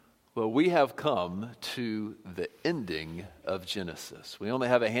Well, we have come to the ending of Genesis. We only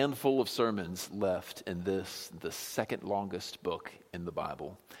have a handful of sermons left in this, the second longest book in the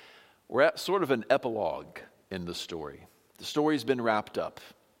Bible. We're at sort of an epilogue in the story. The story's been wrapped up.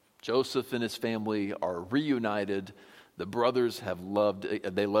 Joseph and his family are reunited. The brothers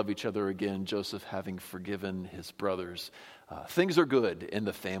they love each other again, Joseph having forgiven his brothers. Things are good in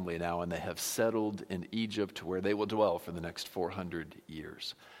the family now, and they have settled in Egypt where they will dwell for the next 400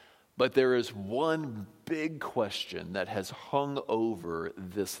 years. But there is one big question that has hung over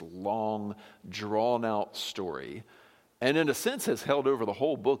this long, drawn-out story, and in a sense has held over the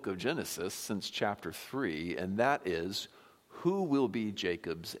whole book of Genesis since chapter 3, and that is, who will be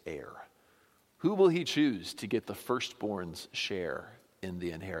Jacob's heir? Who will he choose to get the firstborn's share in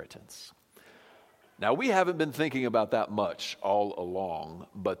the inheritance? Now, we haven't been thinking about that much all along,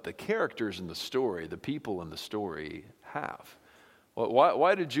 but the characters in the story, the people in the story, have. Well,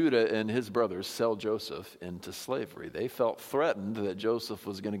 why did Judah and his brothers sell Joseph into slavery? They felt threatened that Joseph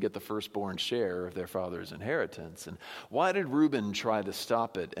was going to get the firstborn share of their father's inheritance. And why did Reuben try to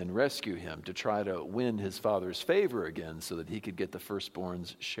stop it and rescue him, to try to win his father's favor again so that he could get the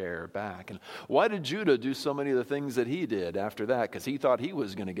firstborn's share back? And why did Judah do so many of the things that he did after that? Because he thought he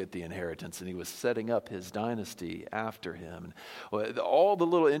was going to get the inheritance and he was setting up his dynasty after him. And all the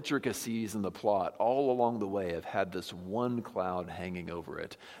little intricacies in the plot all along the way have had this one cloud hanging over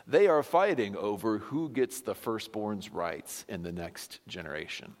it. They are fighting over who gets the firstborn's rights in the next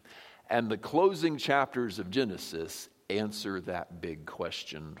generation. And the closing chapters of Genesis answer that big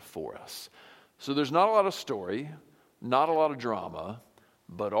question for us. So there's not a lot of story, not a lot of drama,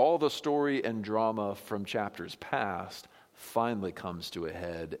 but all the story and drama from chapters past finally comes to a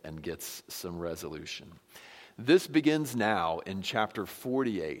head and gets some resolution. This begins now in chapter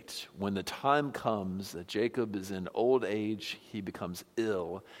 48, when the time comes that Jacob is in old age, he becomes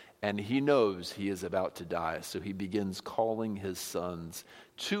ill, and he knows he is about to die. So he begins calling his sons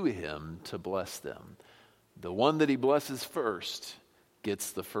to him to bless them. The one that he blesses first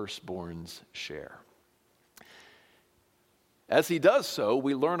gets the firstborn's share. As he does so,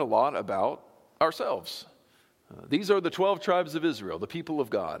 we learn a lot about ourselves. These are the 12 tribes of Israel, the people of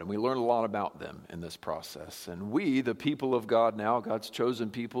God, and we learn a lot about them in this process. And we, the people of God now, God's chosen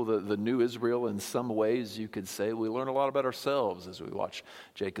people, the new Israel, in some ways you could say, we learn a lot about ourselves as we watch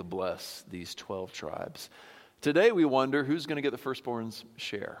Jacob bless these 12 tribes. Today we wonder who's going to get the firstborn's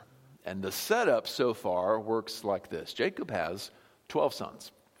share. And the setup so far works like this. Jacob has 12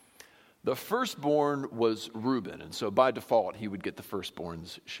 sons. The firstborn was Reuben, and so by default he would get the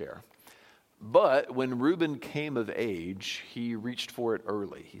firstborn's share. But when Reuben came of age, he reached for it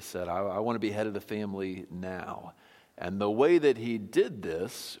early. He said, I want to be head of the family now. And the way that he did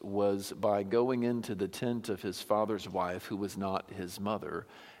this was by going into the tent of his father's wife, who was not his mother,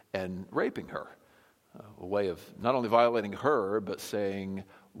 and raping her. A way of not only violating her, but saying,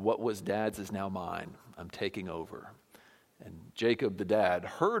 what was dad's is now mine. I'm taking over. And Jacob, the dad,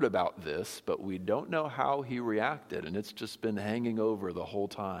 heard about this, but we don't know how he reacted, and it's just been hanging over the whole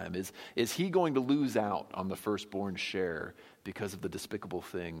time. Is he going to lose out on the firstborn share because of the despicable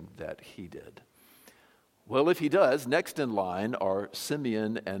thing that he did? Well, if he does, next in line are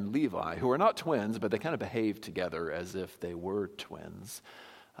Simeon and Levi, who are not twins, but they kind of behave together as if they were twins.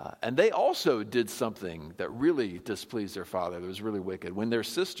 And they also did something that really displeased their father. That was really wicked. When their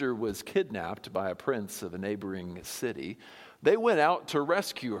sister was kidnapped by a prince of a neighboring city, they went out to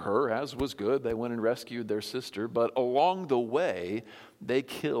rescue her, as was good. They went and rescued their sister. But along the way, they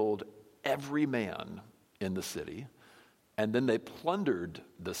killed every man in the city. And then they plundered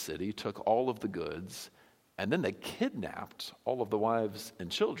the city, took all of the goods. And then they kidnapped all of the wives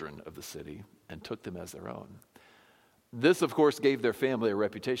and children of the city and took them as their own. This, of course, gave their family a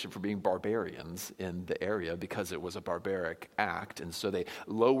reputation for being barbarians in the area because it was a barbaric act. And so they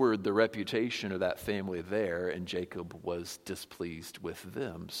lowered the reputation of that family there, and Jacob was displeased with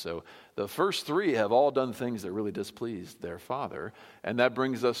them. So the first three have all done things that really displeased their father. And that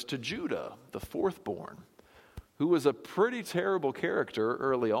brings us to Judah, the fourthborn, who was a pretty terrible character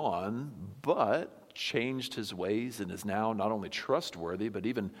early on, but changed his ways and is now not only trustworthy, but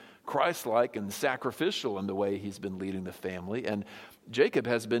even Christ-like and sacrificial in the way he's been leading the family. And Jacob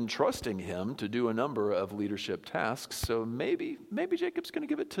has been trusting him to do a number of leadership tasks. So maybe Jacob's going to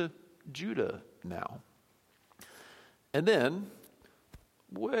give it to Judah now. And then,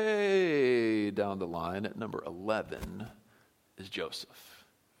 way down the line at number 11 is Joseph.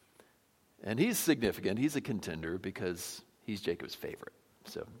 And he's significant. He's a contender because he's Jacob's favorite.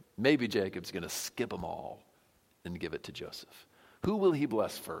 So maybe Jacob's going to skip them all and give it to Joseph. Who will he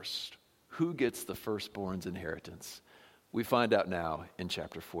bless first? Who gets the firstborn's inheritance? We find out now in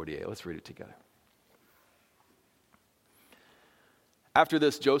chapter 48. Let's read it together. After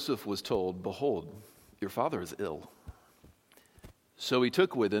this, Joseph was told, "Behold, your father is ill." So he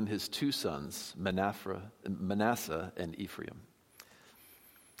took with him his two sons, Manasseh and Ephraim.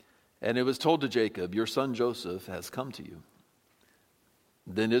 And it was told to Jacob, "Your son Joseph has come to you."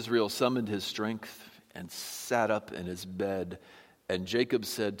 Then Israel summoned his strength and sat up in his bed. And Jacob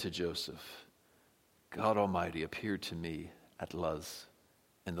said to Joseph, "God Almighty appeared to me at Luz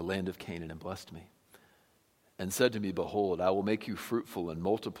in the land of Canaan and blessed me, and said to me, 'Behold, I will make you fruitful and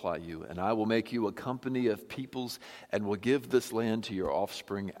multiply you, and I will make you a company of peoples, and will give this land to your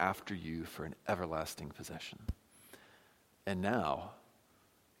offspring after you for an everlasting possession.' And now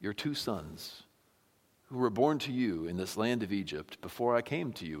your two sons, who were born to you in this land of Egypt, before I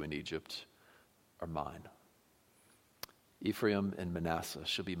came to you in Egypt, are mine. Ephraim and Manasseh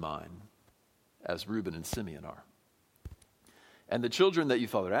shall be mine, as Reuben and Simeon are. And the children that you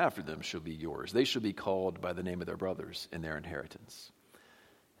fathered after them shall be yours. They shall be called by the name of their brothers in their inheritance.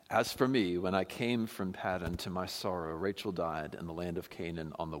 As for me, when I came from Paddan, to my sorrow, Rachel died in the land of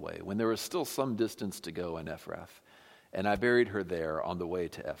Canaan on the way, when there was still some distance to go in Ephrath. And I buried her there on the way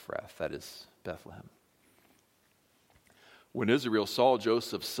to Ephrath," that is Bethlehem. When Israel saw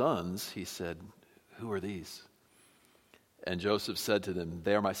Joseph's sons, he said, "Who are these?" And Joseph said to them,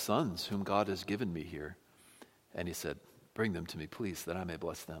 "They are my sons, whom God has given me here." And he said, "Bring them to me, please, that I may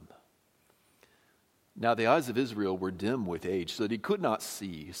bless them." Now the eyes of Israel were dim with age, so that he could not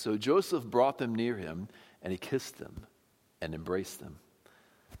see. So Joseph brought them near him, and he kissed them and embraced them.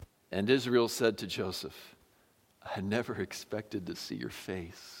 And Israel said to Joseph, "I never expected to see your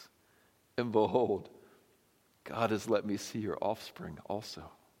face. And behold, God has let me see your offspring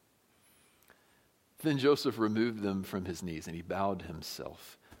also." Then Joseph removed them from his knees, and he bowed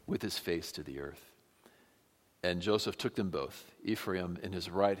himself with his face to the earth. And Joseph took them both, Ephraim in his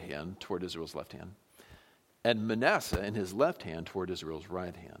right hand toward Israel's left hand, and Manasseh in his left hand toward Israel's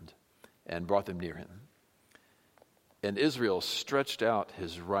right hand, and brought them near him. And Israel stretched out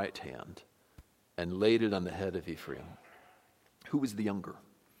his right hand and laid it on the head of Ephraim, who was the younger,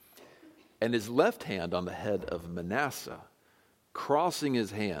 and his left hand on the head of Manasseh, crossing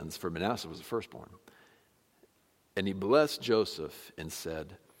his hands, for Manasseh was the firstborn. And he blessed Joseph and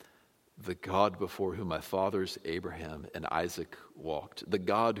said, "The God before whom my fathers Abraham and Isaac walked, the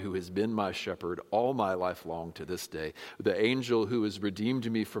God who has been my shepherd all my life long to this day, the angel who has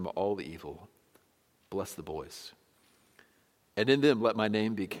redeemed me from all evil, bless the boys. And in them let my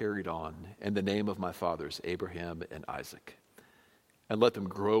name be carried on, and the name of my fathers Abraham and Isaac, and let them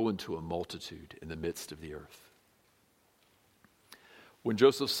grow into a multitude in the midst of the earth." When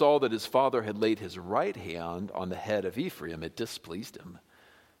Joseph saw that his father had laid his right hand on the head of Ephraim, it displeased him.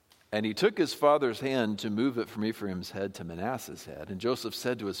 And he took his father's hand to move it from Ephraim's head to Manasseh's head. And Joseph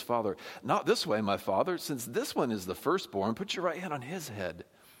said to his father, "Not this way, my father, since this one is the firstborn, put your right hand on his head."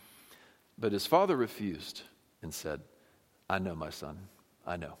 But his father refused and said, "I know, my son,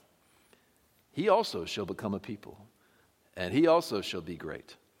 I know. He also shall become a people, and he also shall be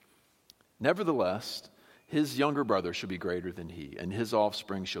great. Nevertheless, his younger brother shall be greater than he, and his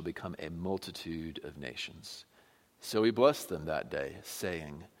offspring shall become a multitude of nations." So he blessed them that day,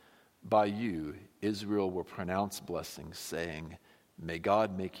 saying, "By you Israel will pronounce blessings, saying, may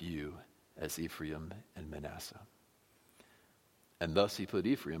God make you as Ephraim and Manasseh." And thus he put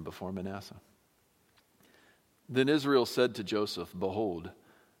Ephraim before Manasseh. Then Israel said to Joseph, "Behold,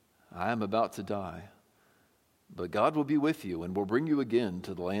 I am about to die, but God will be with you and will bring you again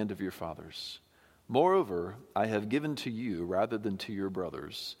to the land of your fathers. Moreover, I have given to you, rather than to your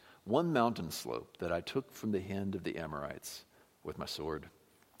brothers, one mountain slope that I took from the hand of the Amorites with my sword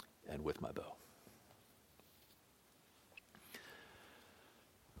and with my bow."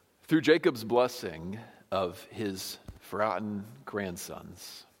 Through Jacob's blessing of his forgotten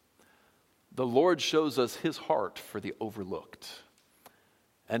grandsons, the Lord shows us his heart for the overlooked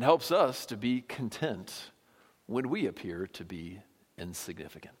and helps us to be content when we appear to be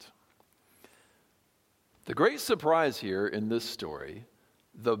insignificant. The great surprise here in this story,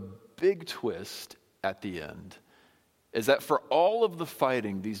 the big twist at the end, is that for all of the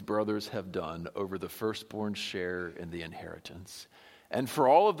fighting these brothers have done over the firstborn share in the inheritance, and for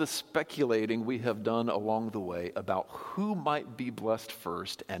all of the speculating we have done along the way about who might be blessed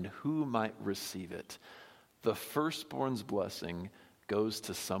first and who might receive it, the firstborn's blessing goes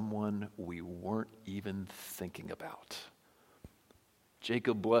to someone we weren't even thinking about.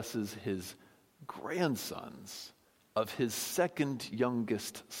 Jacob blesses his grandsons of his second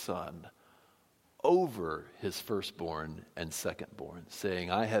youngest son over his firstborn and secondborn, saying,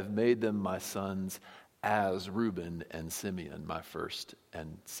 "I have made them my sons as Reuben and Simeon, my first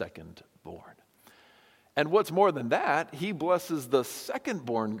and second born. And what's more than that, he blesses the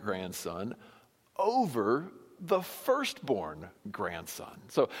second-born grandson over the firstborn grandson.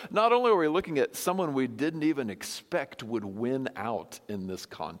 So not only are we looking at someone we didn't even expect would win out in this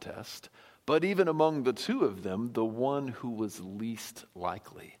contest, but even among the two of them, the one who was least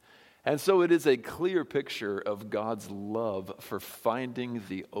likely. And so it is a clear picture of God's love for finding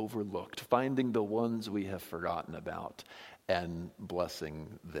the overlooked, finding the ones we have forgotten about, and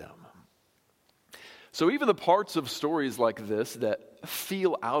blessing them. So even the parts of stories like this that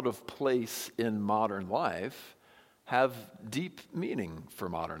feel out of place in modern life have deep meaning for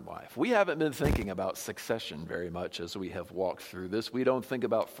modern life. We haven't been thinking about succession very much as we have walked through this. We don't think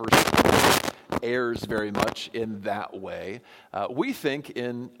about first heirs very much in that way. We think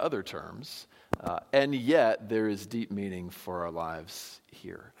in other terms, and yet there is deep meaning for our lives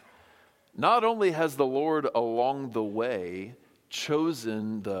here. Not only has the Lord along the way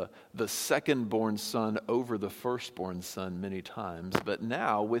chosen the second-born son over the firstborn son many times, but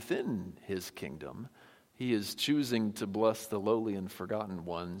now within his kingdom, he is choosing to bless the lowly and forgotten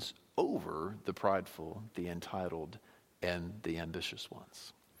ones over the prideful, the entitled, and the ambitious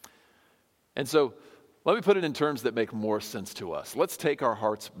ones. And so, let me put it in terms that make more sense to us. Let's take our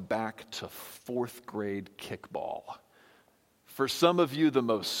hearts back to fourth grade kickball. For some of you, the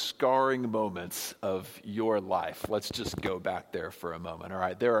most scarring moments of your life. Let's just go back there for a moment. All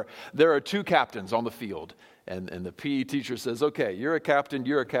right, there are two captains on the field, and the PE teacher says, "Okay, you're a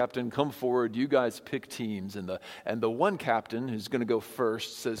captain. Come forward. You guys pick teams." And the one captain who's going to go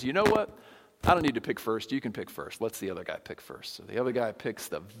first says, "You know what? I don't need to pick first. You can pick first. Let's the other guy pick first." So the other guy picks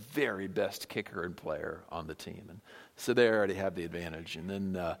the very best kicker and player on the team, and so they already have the advantage. And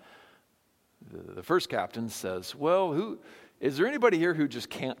then the first captain says, "Well, is there anybody here who just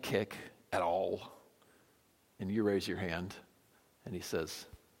can't kick at all?" And you raise your hand. And he says,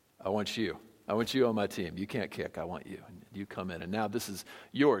 I want you on my team. You can't kick. I want you. And you come in. And now this is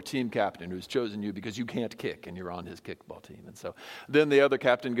your team captain who's chosen you because you can't kick and you're on his kickball team. And so then the other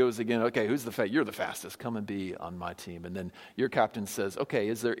captain goes again, "Okay, you're the fastest. Come and be on my team." And then your captain says, "Okay,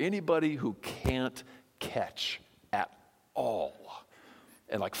 is there anybody who can't catch at all?"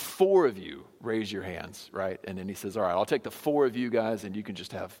 And like 4 of you raise your hands, right? And then he says, "All right, I'll take the 4 of you guys and you can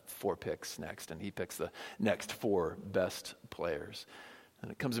just have 4 picks next." And he picks the next 4 best players. And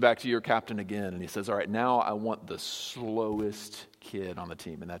it comes back to your captain again, and he says, "All right, now I want the slowest kid on the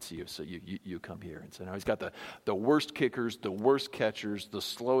team," and that's you. So you come here. And so now he's got the worst kickers, the worst catchers, the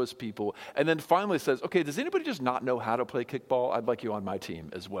slowest people, and then finally says, "Okay, does anybody just not know how to play kickball? I'd like you on my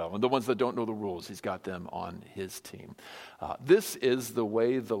team as well." And the ones that don't know the rules, he's got them on his team. This is the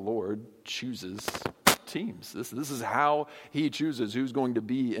way the Lord chooses teams. This is how he chooses who's going to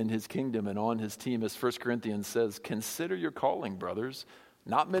be in his kingdom and on his team. As 1 Corinthians says, "Consider your calling, brothers.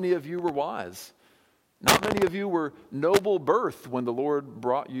 Not many of you were wise. Not many of you were noble birth when the Lord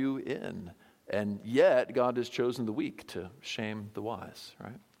brought you in. And yet God has chosen the weak to shame the wise,"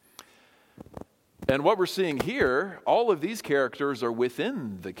 right? And what we're seeing here, all of these characters are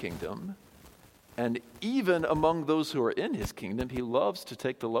within the kingdom. And even among those who are in his kingdom, he loves to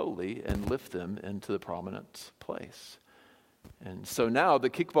take the lowly and lift them into the prominent place. And so now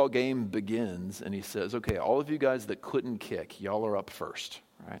the kickball game begins, and he says, "Okay, all of you guys that couldn't kick, y'all are up first,"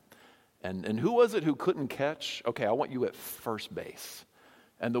 right? And who was it who couldn't catch? Okay, I want you at first base.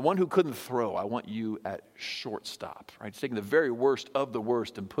 And the one who couldn't throw, I want you at shortstop, right? He's taking the very worst of the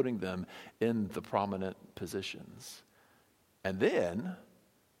worst and putting them in the prominent positions. And then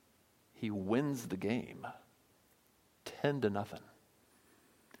he wins the game 10-0.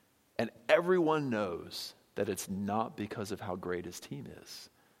 And everyone knows that it's not because of how great his team is.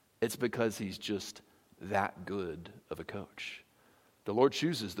 It's because he's just that good of a coach. The Lord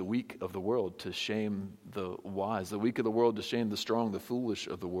chooses the weak of the world to shame the wise, the weak of the world to shame the strong, the foolish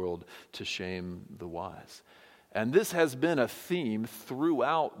of the world to shame the wise. And this has been a theme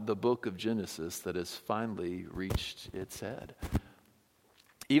throughout the book of Genesis that has finally reached its head.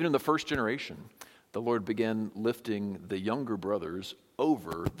 Even in the first generation, the Lord began lifting the younger brothers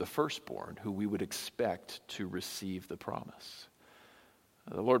over the firstborn, who we would expect to receive the promise.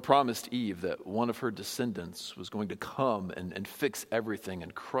 The Lord promised Eve that one of her descendants was going to come and fix everything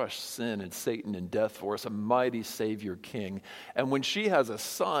and crush sin and Satan and death for us, a mighty Savior King. And when she has a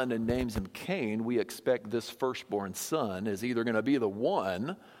son and names him Cain, we expect this firstborn son is either going to be the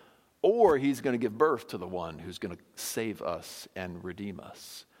one, or he's going to give birth to the one who's going to save us and redeem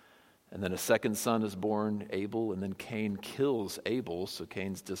us. And then a second son is born, Abel, and then Cain kills Abel, so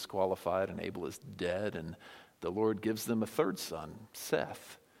Cain's disqualified and Abel is dead, and the Lord gives them a third son,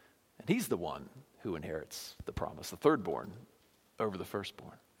 Seth. And he's the one who inherits the promise, the thirdborn over the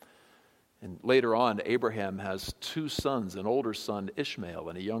firstborn. And later on, Abraham has two sons, an older son, Ishmael,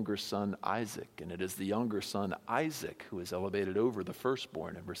 and a younger son, Isaac. And it is the younger son, Isaac, who is elevated over the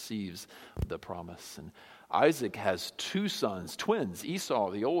firstborn and receives the promise. And Isaac has two sons, twins,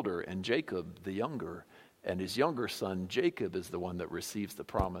 Esau the older and Jacob the younger. And his younger son, Jacob, is the one that receives the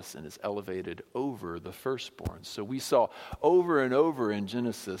promise and is elevated over the firstborn. So we saw over and over in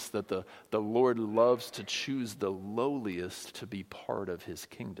Genesis that the Lord loves to choose the lowliest to be part of his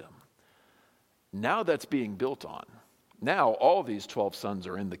kingdom. Now that's being built on. Now all these 12 sons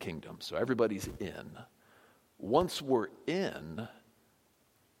are in the kingdom, so everybody's in. Once we're in,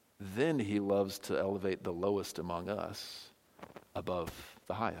 then he loves to elevate the lowest among us above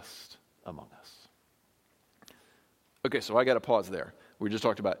the highest among us. Okay, so I got to pause there. We just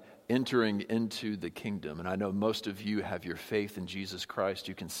talked about entering into the kingdom. And I know most of you have your faith in Jesus Christ.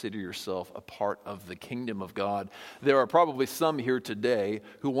 You consider yourself a part of the kingdom of God. There are probably some here today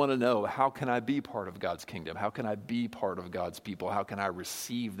who want to know, how can I be part of God's kingdom? How can I be part of God's people? How can I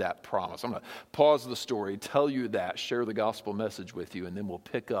receive that promise? I'm going to pause the story, tell you that, share the gospel message with you, and then we'll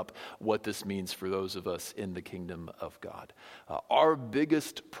pick up what this means for those of us in the kingdom of God. Our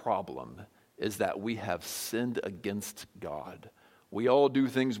biggest problem is that we have sinned against God. We all do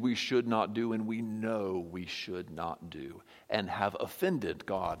things we should not do, and we know we should not do, and have offended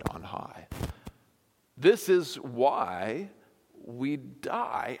God on high. This is why we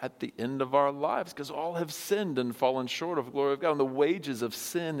die at the end of our lives, because all have sinned and fallen short of the glory of God. And the wages of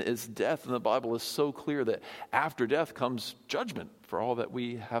sin is death, and the Bible is so clear that after death comes judgment for all that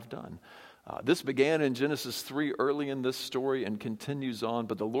we have done. This began in Genesis 3 early in this story and continues on,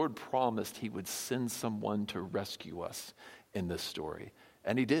 but the Lord promised he would send someone to rescue us in this story.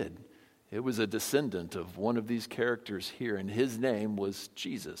 And he did. It was a descendant of one of these characters here, and his name was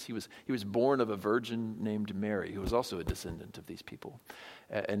Jesus. He was born of a virgin named Mary, who was also a descendant of these people.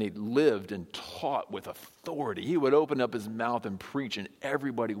 And he lived and taught with authority. He would open up his mouth and preach, and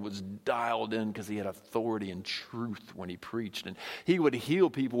everybody was dialed in because he had authority and truth when he preached. And he would heal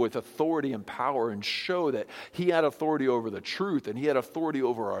people with authority and power and show that he had authority over the truth, and he had authority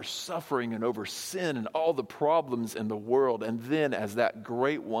over our suffering and over sin and all the problems in the world. And then, as that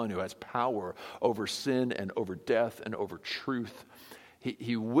great one who has power over sin and over death and over truth,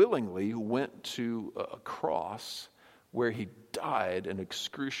 he willingly went to a cross where he died an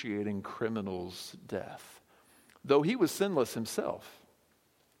excruciating criminal's death, though he was sinless himself.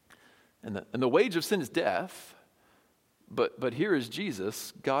 And the wage of sin is death, but here is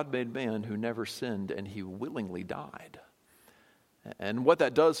Jesus, God made man, who never sinned, and he willingly died. And what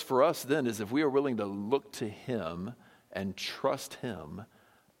that does for us then is, if we are willing to look to him and trust him,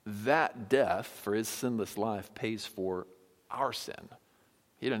 that death for his sinless life pays for our sin.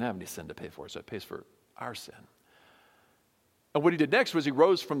 He didn't have any sin to pay for, so it pays for our sin. And what he did next was he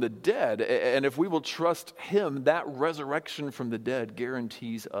rose from the dead. And if we will trust him, that resurrection from the dead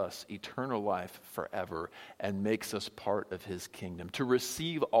guarantees us eternal life forever and makes us part of his kingdom. To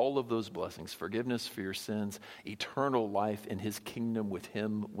receive all of those blessings, forgiveness for your sins, eternal life in his kingdom with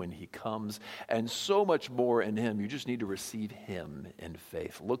him when he comes, and so much more in him, you just need to receive him in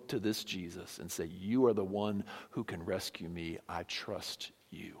faith. Look to this Jesus and say, you are the one who can rescue me. I trust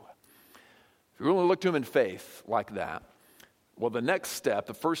you. If you're willing to look to him in faith like that, well, the next step,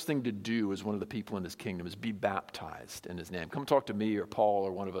 the first thing to do as one of the people in his kingdom is be baptized in his name. Come talk to me or Paul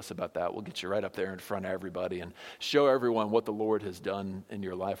or one of us about that. We'll get you right up there in front of everybody and show everyone what the Lord has done in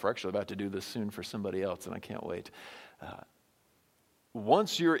your life. We're actually about to do this soon for somebody else, and I can't wait.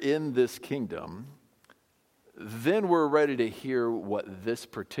 Once you're in this kingdom, then we're ready to hear what this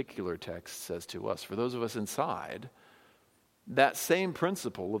particular text says to us. For those of us inside, that same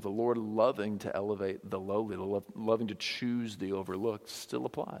principle of the Lord loving to elevate the lowly, loving to choose the overlooked, still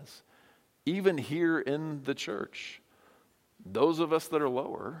applies. Even here in the church, those of us that are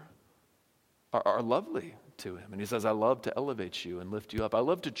lower are lovely to him. And he says, I love to elevate you and lift you up. I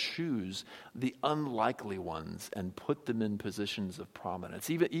love to choose the unlikely ones and put them in positions of prominence.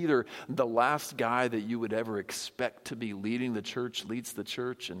 Either the last guy that you would ever expect to be leading the church leads the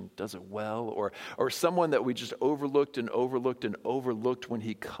church and does it well, or someone that we just overlooked when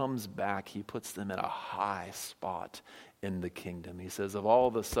he comes back, he puts them in a high spot in the kingdom. He says, of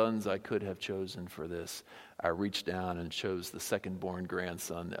all the sons I could have chosen for this, I reached down and chose the second-born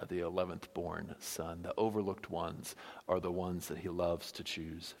grandson, the 11th born son. The overlooked ones are the ones that he loves to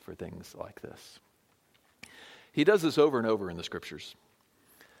choose for things like this. He does this over and over in the scriptures.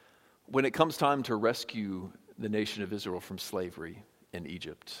 When it comes time to rescue the nation of Israel from slavery in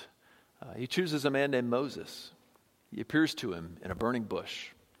Egypt, he chooses a man named Moses. He appears to him in a burning bush.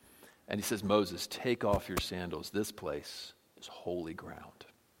 And he says, Moses, take off your sandals. This place is holy ground.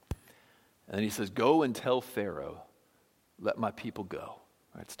 And then he says, go and tell Pharaoh, let my people go. All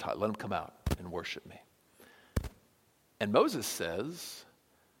right, it's time. Let them come out and worship me. And Moses says,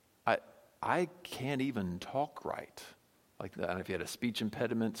 I can't even talk right. Like that. And if he had a speech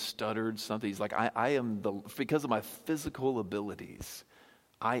impediment, stuttered, something, he's like, because of my physical abilities,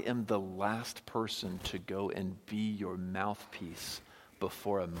 I am the last person to go and be your mouthpiece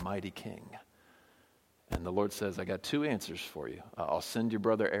before a mighty king. And the Lord says, I got two answers for you. I'll send your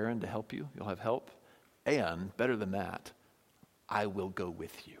brother Aaron to help you. You'll have help. And better than that, I will go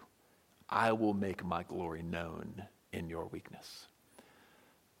with you. I will make my glory known in your weakness.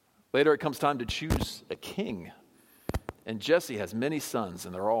 Later, it comes time to choose a king. And Jesse has many sons,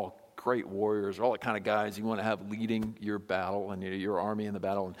 and they're all great warriors, all the kind of guys you want to have leading your battle and your army in the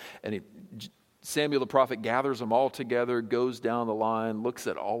battle. Samuel the prophet gathers them all together, goes down the line, looks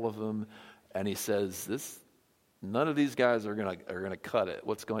at all of them, and he says, none of these guys are gonna cut it.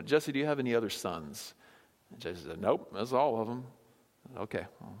 What's going on? Jesse, do you have any other sons? And Jesse said, nope, that's all of them. Okay.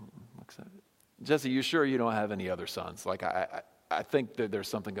 Jesse, you sure you don't have any other sons? Like, I think that there's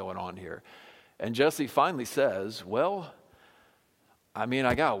something going on here. And Jesse finally says, well, I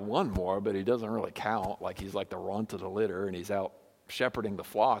got one more, but he doesn't really count. Like, he's like the runt of the litter, and he's out shepherding the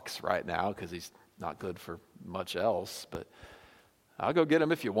flocks right now because he's not good for much else. But I'll go get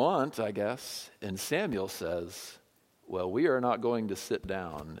him if you want, I guess. And Samuel says, well, we are not going to sit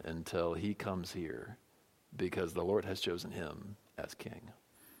down until he comes here because the Lord has chosen him as king.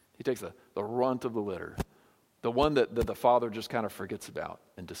 He takes the runt of the litter, the one that the father just kind of forgets about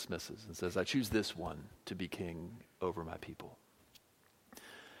and dismisses and says, I choose this one to be king over my people.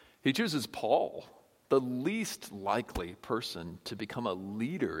 He chooses Paul, the least likely person to become a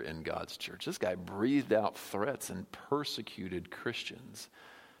leader in God's church. This guy breathed out threats and persecuted Christians.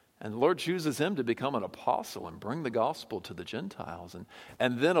 And the Lord chooses him to become an apostle and bring the gospel to the Gentiles.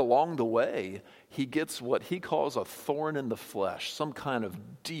 And then along the way, he gets what he calls a thorn in the flesh, some kind of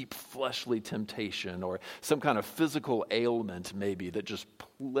deep fleshly temptation or some kind of physical ailment maybe that just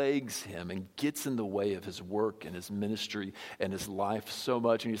plagues him and gets in the way of his work and his ministry and his life so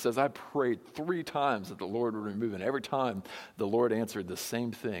much. And he says, I prayed 3 times that the Lord would remove it. And every time the Lord answered the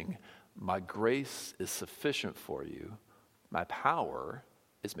same thing, my grace is sufficient for you. My power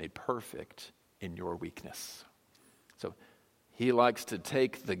is made perfect in your weakness. So he likes to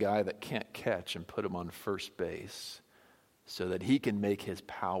take the guy that can't catch and put him on first base so that he can make his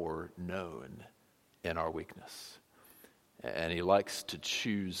power known in our weakness. And he likes to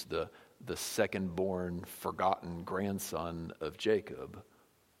choose the second-born, forgotten grandson of Jacob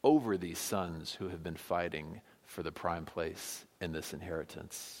over these sons who have been fighting for the prime place in this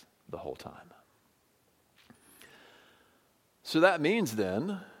inheritance the whole time. So that means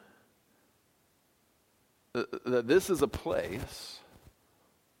then that this is a place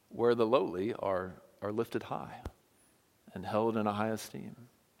where the lowly are lifted high and held in a high esteem.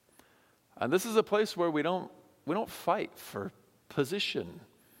 And this is a place where we don't fight for position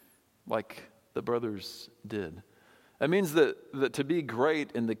like the brothers did. It means that to be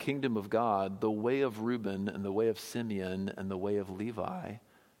great in the kingdom of God, the way of Reuben and the way of Simeon and the way of Levi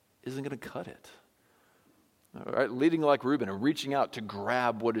isn't going to cut it. All right, leading like Reuben and reaching out to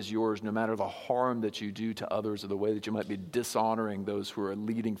grab what is yours, no matter the harm that you do to others or the way that you might be dishonoring those who are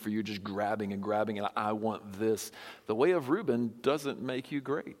leading for you, just grabbing, and I want this. The way of Reuben doesn't make you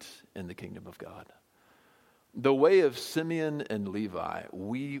great in the kingdom of God. The way of Simeon and Levi,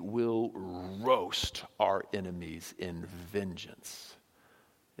 we will roast our enemies in vengeance.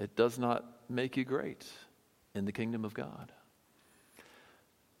 It does not make you great in the kingdom of God.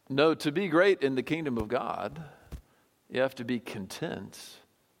 No, to be great in the kingdom of God, you have to be content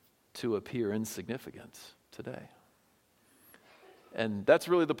to appear insignificant today. And that's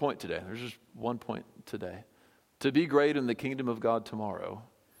really the point today. There's just one point today. To be great in the kingdom of God tomorrow,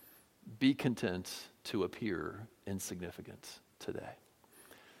 be content to appear insignificant today.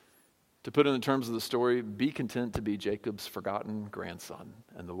 To put it in terms of the story, be content to be Jacob's forgotten grandson,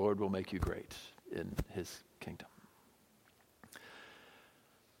 and the Lord will make you great in his kingdom.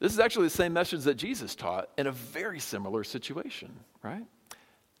 This is actually the same message that Jesus taught in a very similar situation, right?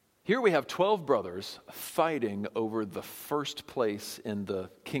 Here we have 12 brothers fighting over the first place in the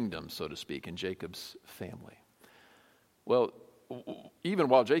kingdom, so to speak, in Jacob's family. Well, even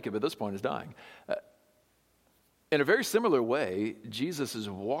while Jacob at this point is dying. In a very similar way, Jesus is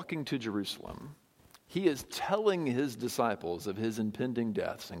walking to Jerusalem. He is telling his disciples of his impending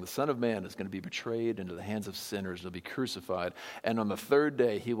death, saying the Son of Man is going to be betrayed into the hands of sinners, he'll be crucified, and on the 3rd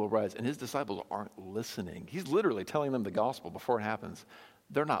day he will rise. And his disciples aren't listening. He's literally telling them the gospel before it happens.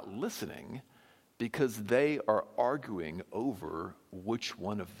 they're not listening because they are arguing over which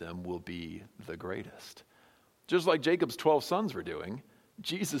one of them will be the greatest. Just like Jacob's 12 sons were doing,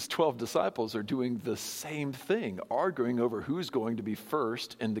 Jesus' 12 disciples are doing the same thing, arguing over who's going to be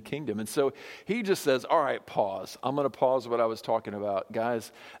first in the kingdom. And so he just says, all right, pause. I'm going to pause what I was talking about.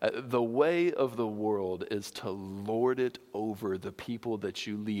 Guys, the way of the world is to lord it over the people that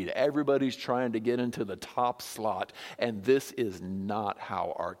you lead. Everybody's trying to get into the top slot, and this is not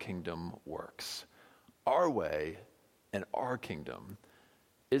how our kingdom works. Our way and our kingdom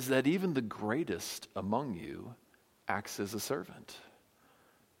is that even the greatest among you acts as a servant.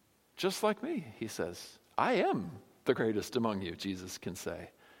 Just like me, he says, I am the greatest among you, Jesus can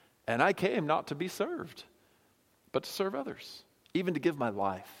say. And I came not to be served, but to serve others, even to give my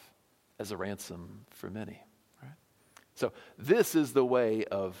life as a ransom for many. Right? So this is the way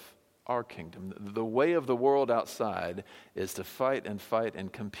of our kingdom. The way of the world outside is to fight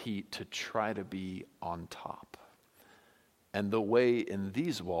and compete to try to be on top. And the way in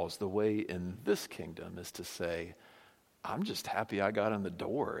these walls, the way in this kingdom is to say, I'm just happy I got in the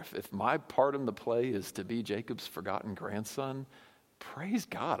door. If my part in the play is to be Jacob's forgotten grandson, praise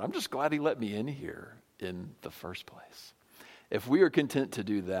God. I'm just glad he let me in here in the first place. If we are content to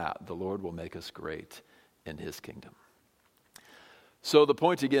do that, the Lord will make us great in his kingdom. So the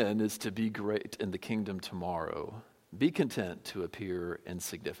point again is to be great in the kingdom tomorrow. Be content to appear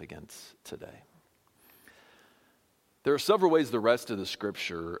insignificant today. There are several ways the rest of the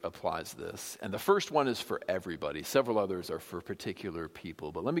scripture applies this. And the first one is for everybody. Several others are for particular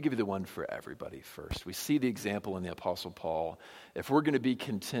people. But let me give you the one for everybody first. We see the example in the Apostle Paul. If we're going to be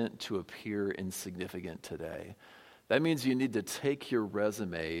content to appear insignificant today, that means you need to take your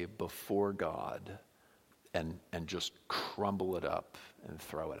resume before God and just crumble it up and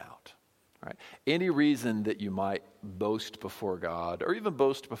throw it out. Right? Any reason that you might boast before God or even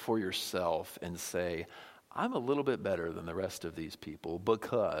boast before yourself and say, I'm a little bit better than the rest of these people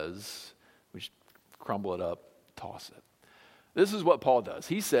because we should crumble it up, toss it. This is what Paul does.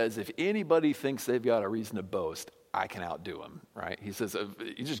 He says, if anybody thinks they've got a reason to boast, I can outdo him, right? He says,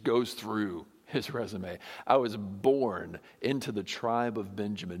 he just goes through his resume. I was born into the tribe of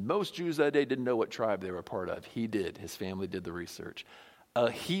Benjamin. Most Jews that day didn't know what tribe they were a part of. He did. His family did the research. A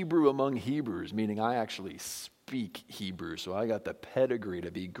Hebrew among Hebrews, meaning I actually speak Hebrew, so I got the pedigree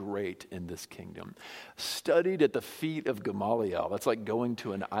to be great in this kingdom. Studied at the feet of Gamaliel. That's like going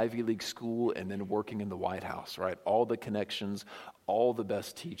to an Ivy League school and then working in the White House, right? All the connections, all the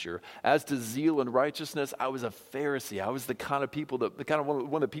best teacher. As to zeal and righteousness, I was a Pharisee. I was the kind of people that, the kind of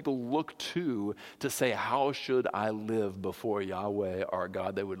one that people look to say, how should I live before Yahweh, our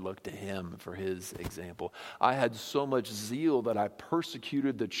God? They would look to him for his example. I had so much zeal that I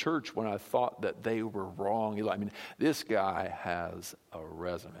persecuted the church when I thought that they were wrong. I mean, this guy has a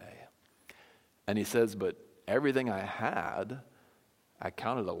resume. And he says, but everything I had, I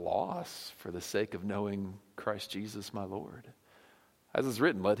counted a loss for the sake of knowing Christ Jesus, my Lord. As is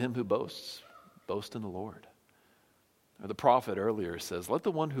written, let him who boasts, boast in the Lord. Or the prophet earlier says, let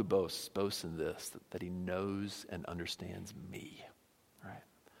the one who boasts, boast in this, that he knows and understands me. Right?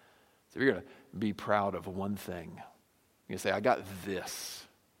 So if you're going to be proud of one thing, you say, I got this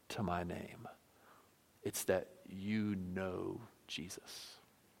to my name. It's that you know Jesus.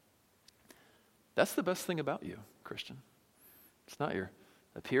 That's the best thing about you, Christian. It's not your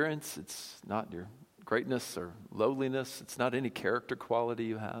appearance. It's not your greatness or lowliness. It's not any character quality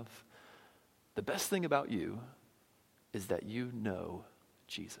you have. The best thing about you is that you know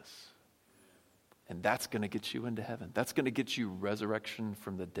Jesus. And that's going to get you into heaven. That's going to get you resurrection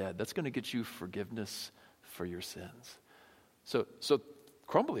from the dead. That's going to get you forgiveness for your sins. So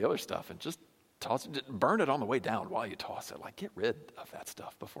crumble the other stuff and just toss it, burn it on the way down while you toss it. Like, get rid of that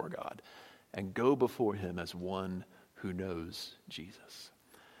stuff before God and go before him as one who knows Jesus.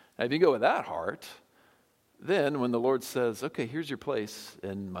 Now, if you go with that heart, then when the Lord says, okay, here's your place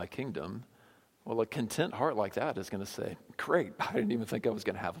in my kingdom, well, a content heart like that is going to say, great, I didn't even think I was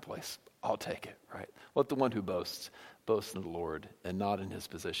going to have a place. I'll take it, right? Let the one who boasts, boast in the Lord and not in his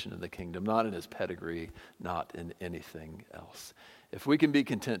position in the kingdom, not in his pedigree, not in anything else. If we can be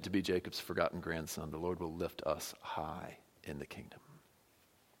content to be Jacob's forgotten grandson, the Lord will lift us high in the kingdom.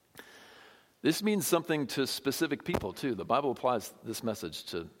 This means something to specific people too. The Bible applies this message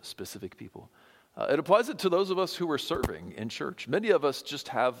to specific people. It applies it to those of us who are serving in church. Many of us just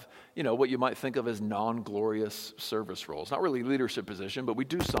have, what you might think of as non-glorious service roles. Not really leadership position, but we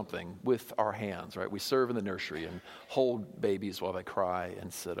do something with our hands, right? We serve in the nursery and hold babies while they cry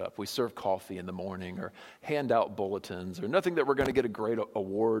and sit up. We serve coffee in the morning or hand out bulletins or nothing that we're going to get a great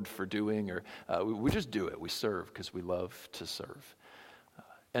award for doing. Or we just do it. We serve because we love to serve.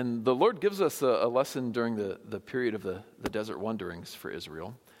 And the Lord gives us a lesson during the period of the desert wanderings for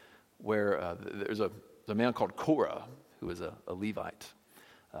Israel, where there's a man called Korah, who is a Levite.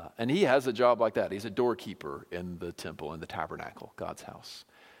 And he has a job like that. He's a doorkeeper in the temple, in the tabernacle, God's house.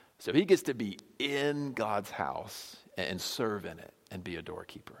 So he gets to be in God's house and serve in it and be a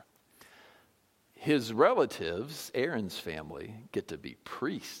doorkeeper. His relatives, Aaron's family, get to be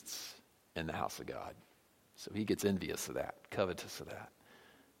priests in the house of God. So he gets envious of that, covetous of that.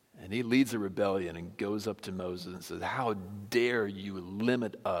 And he leads a rebellion and goes up to Moses and says, how dare you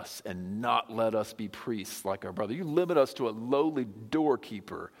limit us and not let us be priests like our brother? You limit us to a lowly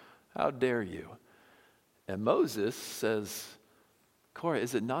doorkeeper. How dare you? And Moses says, Korah,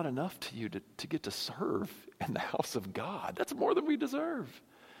 is it not enough to you to get to serve in the house of God? That's more than we deserve.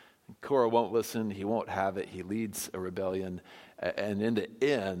 And Korah won't listen. He won't have it. He leads a rebellion. And in the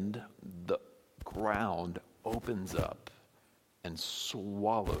end, the ground opens up and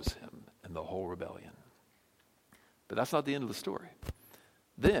swallows him and the whole rebellion. But that's not the end of the story.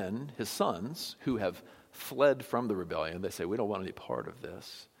 Then his sons, who have fled from the rebellion, they say, we don't want any part of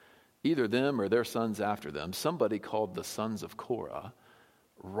this. Either them or their sons after them, somebody called the sons of Korah,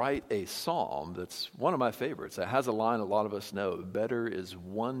 write a psalm that's one of my favorites. It has a line a lot of us know, better is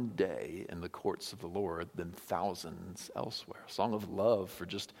one day in the courts of the Lord than thousands elsewhere. A song of love for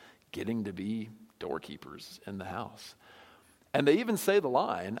just getting to be doorkeepers in the house. And they even say the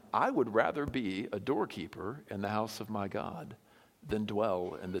line, I would rather be a doorkeeper in the house of my God than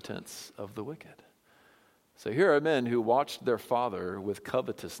dwell in the tents of the wicked. So here are men who watched their father with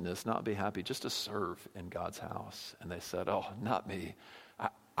covetousness not be happy just to serve in God's house. And they said, oh, not me.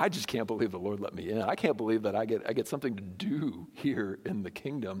 I just can't believe the Lord let me in. I can't believe that I get something to do here in the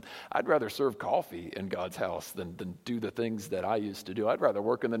kingdom. I'd rather serve coffee in God's house than do the things that I used to do. I'd rather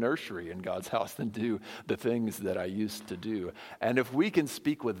work in the nursery in God's house than do the things that I used to do. And if we can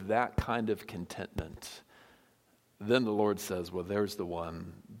speak with that kind of contentment, then the Lord says, well, there's the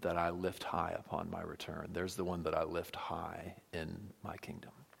one that I lift high upon my return. There's the one that I lift high in my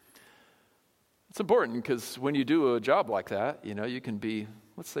kingdom. It's important because when you do a job like that, you can be,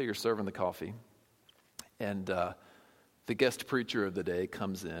 let's say you're serving the coffee and the guest preacher of the day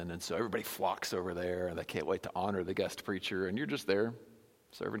comes in, and so everybody flocks over there and they can't wait to honor the guest preacher, and you're just there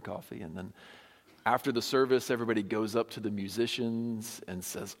serving coffee. And then after the service, everybody goes up to the musicians and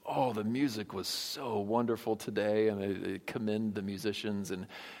says, oh, the music was so wonderful today, and they commend the musicians, and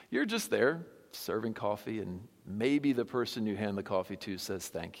you're just there serving coffee, and maybe the person you hand the coffee to says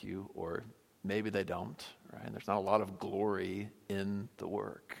thank you, or maybe they don't, right? There's not a lot of glory in the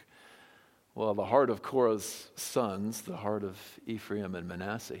work. Well, the heart of Korah's sons, the heart of Ephraim and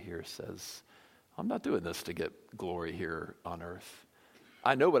Manasseh here says, I'm not doing this to get glory here on earth.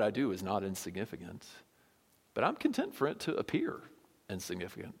 I know what I do is not insignificant, but I'm content for it to appear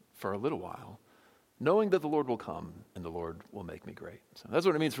insignificant for a little while, knowing that the Lord will come and the Lord will make me great. So that's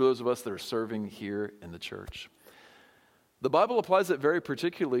what it means for those of us that are serving here in the church. The Bible applies it very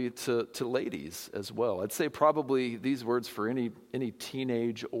particularly to ladies as well. I'd say probably these words for any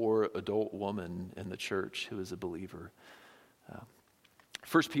teenage or adult woman in the church who is a believer.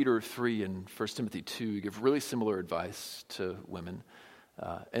 1 Peter 3 and 1 Timothy 2 give really similar advice to women.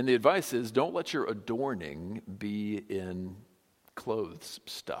 And the advice is, don't let your adorning be in clothes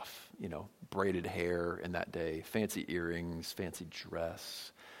stuff, braided hair in that day, fancy earrings, fancy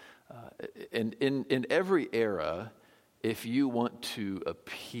dress. And in every era, if you want to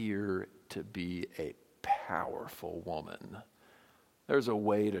appear to be a powerful woman, there's a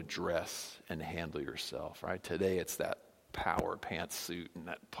way to dress and handle yourself, right? Today it's that power pantsuit and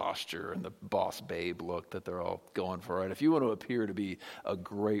that posture and the boss babe look that they're all going for, right? If you want to appear to be a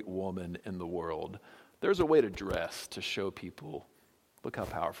great woman in the world, there's a way to dress to show people, look how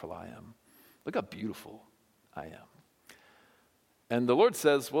powerful I am. Look how beautiful I am. And the Lord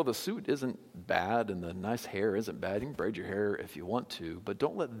says, well, the suit isn't bad and the nice hair isn't bad. You can braid your hair if you want to, but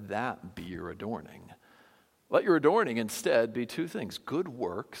don't let that be your adorning. Let your adorning instead be two things: good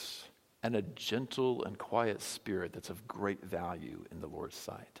works and a gentle and quiet spirit that's of great value in the Lord's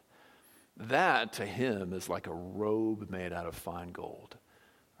sight. That to him is like a robe made out of fine gold.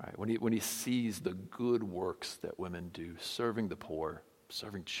 Right? When he sees the good works that women do, serving the poor,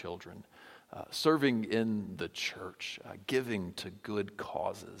 serving children, serving in the church, giving to good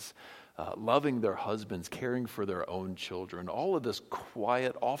causes, loving their husbands, caring for their own children, all of this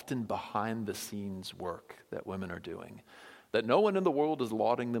quiet, often behind the scenes work that women are doing, that no one in the world is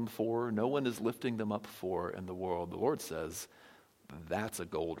lauding them for, no one is lifting them up for in the world. The Lord says, that's a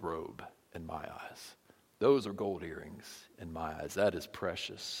gold robe in my eyes. Those are gold earrings in my eyes. That is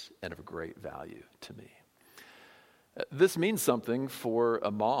precious and of great value to me. This means something for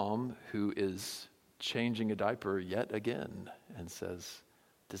a mom who is changing a diaper yet again and says,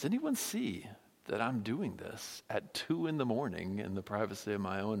 does anyone see that I'm doing this at 2 a.m. in the privacy of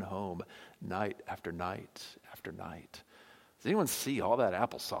my own home, night after night after night? Does anyone see all that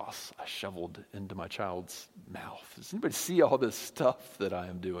applesauce I shoveled into my child's mouth? Does anybody see all this stuff that I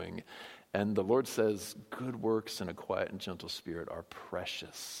am doing? And the Lord says, good works and a quiet and gentle spirit are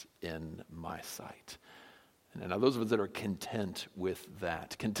precious in my sight. And now those of us that are content with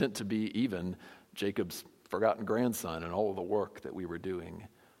that, content to be even Jacob's forgotten grandson and all of the work that we were doing,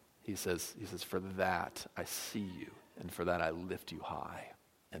 he says, for that I see you, and for that I lift you high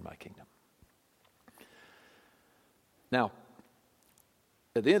in my kingdom. Now,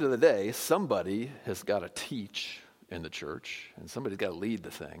 at the end of the day, somebody has got to teach in the church, and somebody's got to lead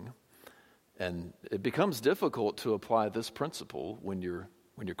the thing. And it becomes difficult to apply this principle when you're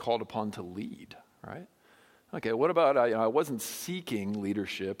called upon to lead, right? Okay, what about, I wasn't seeking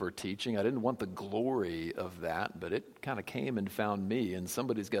leadership or teaching. I didn't want the glory of that, but it kind of came and found me, and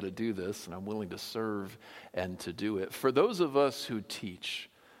somebody's got to do this, and I'm willing to serve and to do it. For those of us who teach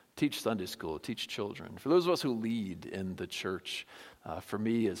Sunday school, teach children, for those of us who lead in the church, for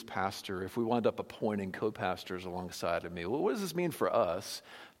me as pastor, if we wind up appointing co-pastors alongside of me, well, what does this mean for us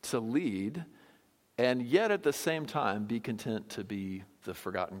to lead and yet at the same time be content to be the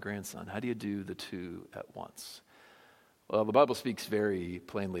forgotten grandson? How do you do the two at once? Well, the Bible speaks very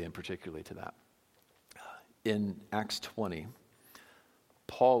plainly and particularly to that. In Acts 20,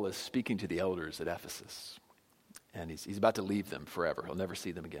 Paul is speaking to the elders at Ephesus, and he's about to leave them forever. He'll never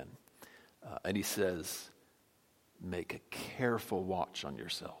see them again. And he says, make a careful watch on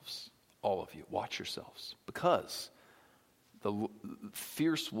yourselves, all of you. Watch yourselves, because the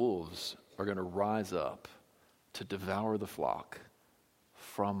fierce wolves are going to rise up to devour the flock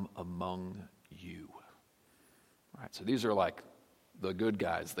from among you. All right, so these are like the good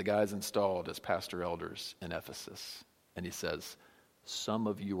guys, the guys installed as pastor elders in Ephesus. And he says, some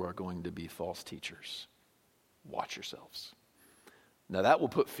of you are going to be false teachers. Watch yourselves. Now that will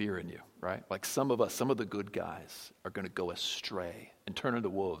put fear in you, right? Like some of us, some of the good guys are going to go astray and turn into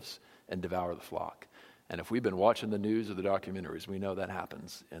wolves and devour the flock. And if we've been watching the news or the documentaries, we know that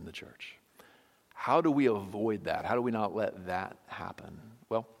happens in the church. How do we avoid that? How do we not let that happen?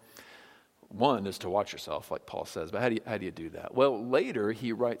 Well, one is to watch yourself, like Paul says, but how do you do that? Well, later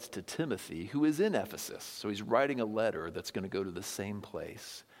he writes to Timothy, who is in Ephesus. So he's writing a letter that's going to go to the same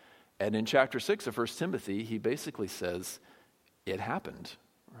place. And in chapter 6 of 1 Timothy, he basically says, it happened,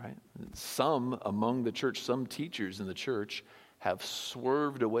 right? Some among the church, some teachers in the church have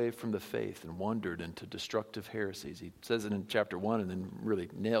swerved away from the faith and wandered into destructive heresies. He says it in chapter 1 and then really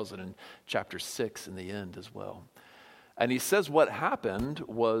nails it in chapter 6 in the end as well. And he says what happened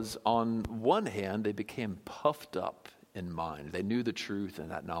was, on one hand, they became puffed up in mind. They knew the truth,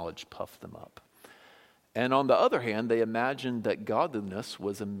 and that knowledge puffed them up. And on the other hand, they imagined that godliness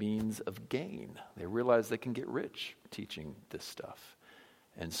was a means of gain. They realized they can get rich teaching this stuff.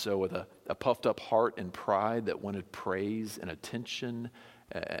 And so with a puffed up heart and pride that wanted praise and attention,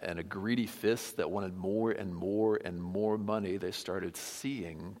 and a greedy fist that wanted more and more and more money, they started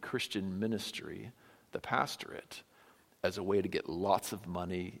seeing Christian ministry, the pastorate, as a way to get lots of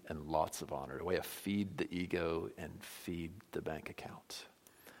money and lots of honor, a way to feed the ego and feed the bank account.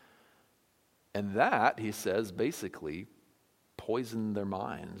 And that, he says, basically poisoned their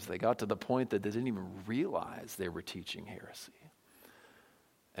minds. They got to the point that they didn't even realize they were teaching heresy.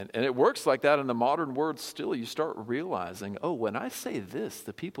 And it works like that in the modern world still. You start realizing, oh, when I say this,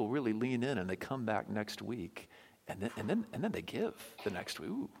 the people really lean in and they come back next week. And then they give the next week.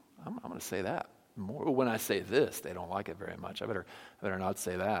 Ooh, I'm going to say that more. When I say this, they don't like it very much. I better not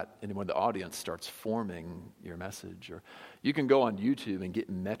say that. And when the audience starts forming your message, or you can go on YouTube and get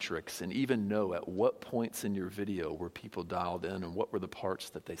metrics and even know at what points in your video were people dialed in and what were the parts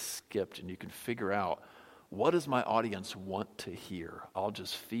that they skipped, and you can figure out, what does my audience want to hear? I'll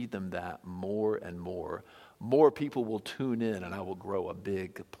just feed them that more and more. More people will tune in, and I will grow a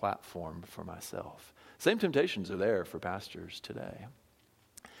big platform for myself. Same temptations are there for pastors today.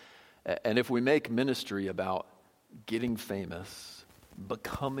 And if we make ministry about getting famous,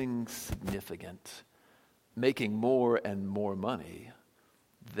 becoming significant, making more and more money,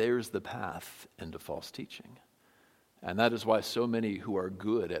 there's the path into false teaching. And that is why so many who are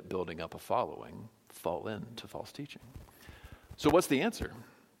good at building up a following fall into false teaching. So what's the answer?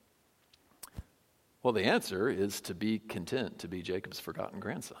 Well, the answer is to be content to be Jacob's forgotten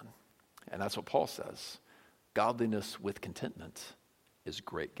grandson. And that's what Paul says. Godliness with contentment is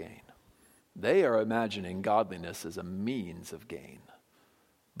great gain. They are imagining godliness as a means of gain,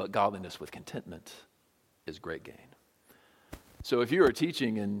 but godliness with contentment is great gain. So if you are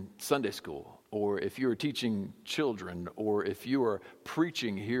teaching in Sunday school, or if you are teaching children, or if you are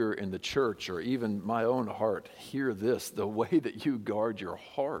preaching here in the church, or even my own heart, hear this: the way that you guard your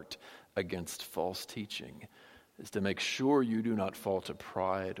heart against false teaching is to make sure you do not fall to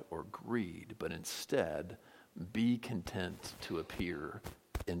pride or greed, but instead be content to appear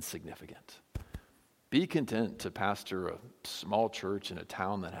insignificant. Be content to pastor a small church in a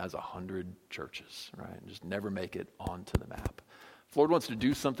town that has 100 churches, right? And just never make it onto the map. If the Lord wants to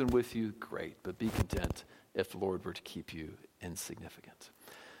do something with you, great, but be content if the Lord were to keep you insignificant.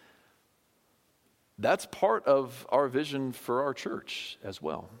 That's part of our vision for our church as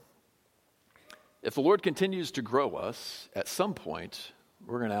well. If the Lord continues to grow us, at some point,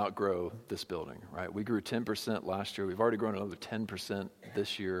 we're going to outgrow this building, right? We grew 10% last year. We've already grown another 10%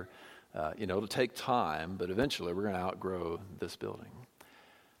 this year. It'll take time, but eventually we're going to outgrow this building.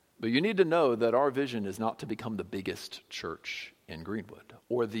 But you need to know that our vision is not to become the biggest church in Greenwood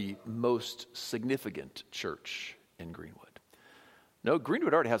or the most significant church in Greenwood. No,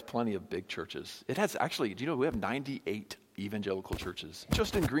 Greenwood already has plenty of big churches. It has actually, do you know, we have 98 evangelical churches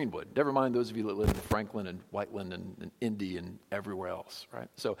just in Greenwood. Never mind those of you that live in Franklin and Whiteland and Indy and everywhere else, right?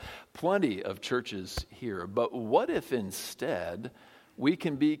 So plenty of churches here. But what if instead we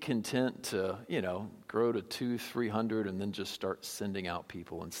can be content to, grow to 200-300 and then just start sending out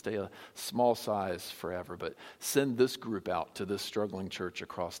people and stay a small size forever, but send this group out to this struggling church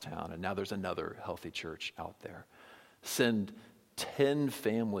across town, and now there's another healthy church out there. Send 10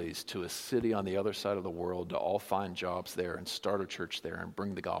 families to a city on the other side of the world to all find jobs there and start a church there and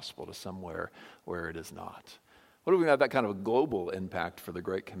bring the gospel to somewhere where it is not. What if we have that kind of a global impact for the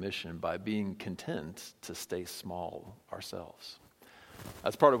Great Commission by being content to stay small ourselves?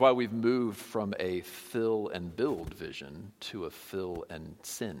 That's part of why we've moved from a fill and build vision to a fill and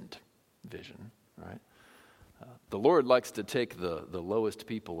send vision, right? The Lord likes to take the lowest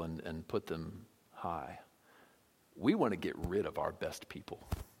people and put them high. We want to get rid of our best people,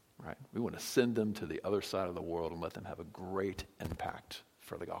 right? We want to send them to the other side of the world and let them have a great impact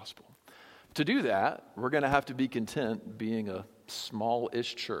for the gospel. To do that, we're going to have to be content being a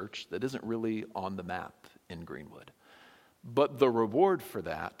small-ish church that isn't really on the map in Greenwood. But the reward for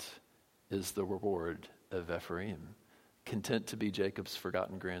that is the reward of Ephraim, content to be Jacob's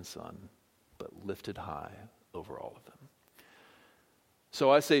forgotten grandson, but lifted high over all of them. So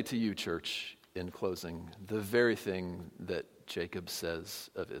I say to you, church, in closing, the very thing that Jacob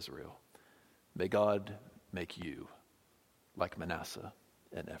says of Israel: may God make you like Manasseh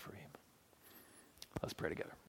and Ephraim. Let's pray together.